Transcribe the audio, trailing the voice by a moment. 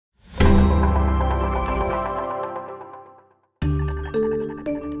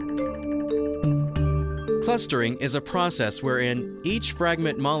Clustering is a process wherein each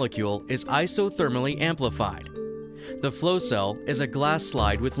fragment molecule is isothermally amplified. The flow cell is a glass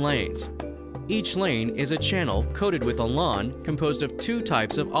slide with lanes. Each lane is a channel coated with a lawn composed of two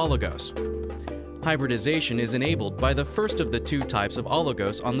types of oligos. Hybridization is enabled by the first of the two types of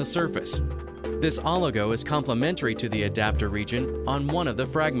oligos on the surface. This oligo is complementary to the adapter region on one of the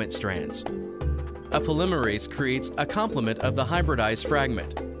fragment strands. A polymerase creates a complement of the hybridized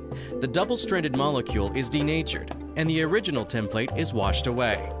fragment. The double-stranded molecule is denatured, and the original template is washed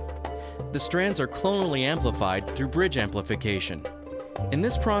away. The strands are clonally amplified through bridge amplification. In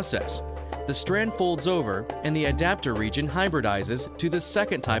this process, the strand folds over and the adapter region hybridizes to the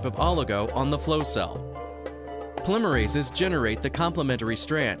second type of oligo on the flow cell. Polymerases generate the complementary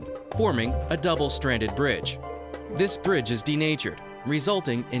strand, forming a double-stranded bridge. This bridge is denatured,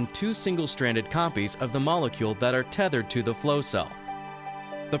 resulting in two single-stranded copies of the molecule that are tethered to the flow cell.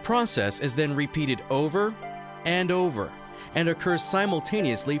 The process is then repeated over and over and occurs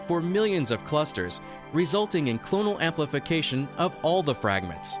simultaneously for millions of clusters, resulting in clonal amplification of all the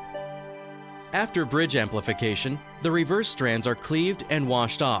fragments. After bridge amplification, the reverse strands are cleaved and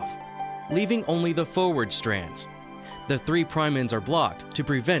washed off, leaving only the forward strands. The 3' ends are blocked to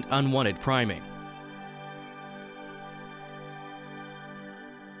prevent unwanted priming.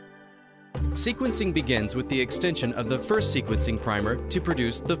 Sequencing begins with the extension of the first sequencing primer to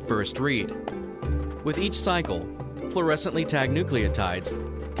produce the first read. With each cycle, fluorescently tagged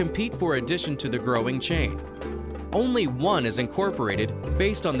nucleotides compete for addition to the growing chain. Only one is incorporated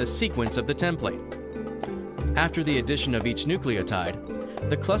based on the sequence of the template. After the addition of each nucleotide,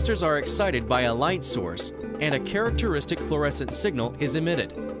 the clusters are excited by a light source and a characteristic fluorescent signal is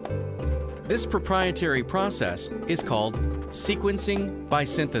emitted. This proprietary process is called sequencing by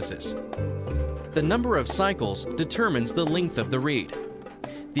synthesis. The number of cycles determines the length of the read.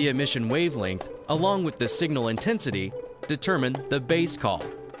 The emission wavelength, along with the signal intensity, determine the base call.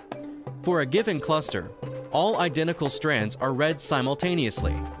 For a given cluster, all identical strands are read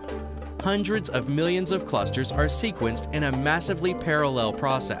simultaneously. Hundreds of millions of clusters are sequenced in a massively parallel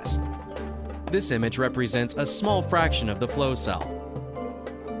process. This image represents a small fraction of the flow cell.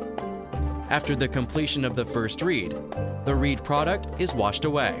 After the completion of the first read, the read product is washed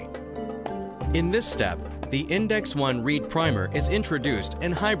away. In this step, the Index 1 read primer is introduced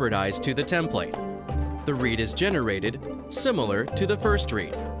and hybridized to the template. The read is generated, similar to the first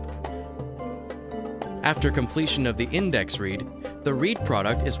read. After completion of the index read, the read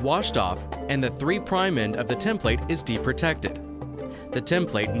product is washed off and the 3' end of the template is deprotected. The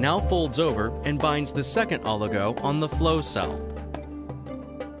template now folds over and binds the second oligo on the flow cell.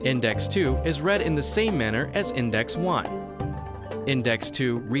 Index 2 is read in the same manner as Index 1. Index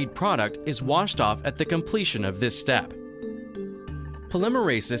 2 read product is washed off at the completion of this step.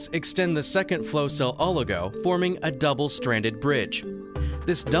 Polymerases extend the second flow cell oligo, forming a double-stranded bridge.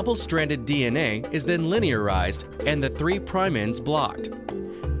 This double-stranded DNA is then linearized and the 3' ends blocked.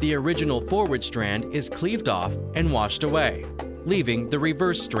 The original forward strand is cleaved off and washed away, leaving the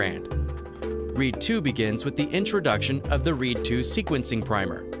reverse strand. Read 2 begins with the introduction of the Read 2 sequencing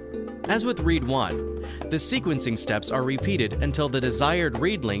primer. As with Read 1, the sequencing steps are repeated until the desired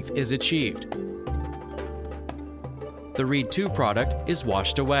read length is achieved. The Read 2 product is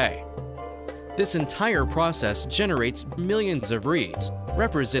washed away. This entire process generates millions of reads,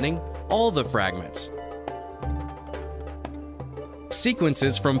 representing all the fragments.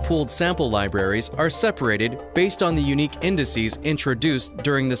 Sequences from pooled sample libraries are separated based on the unique indices introduced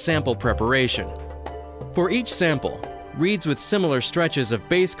during the sample preparation. For each sample, reads with similar stretches of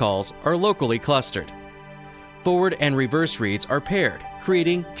base calls are locally clustered. Forward and reverse reads are paired,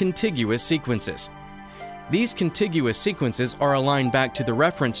 creating contiguous sequences. These contiguous sequences are aligned back to the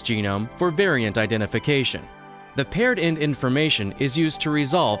reference genome for variant identification. The paired end information is used to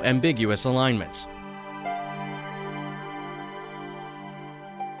resolve ambiguous alignments.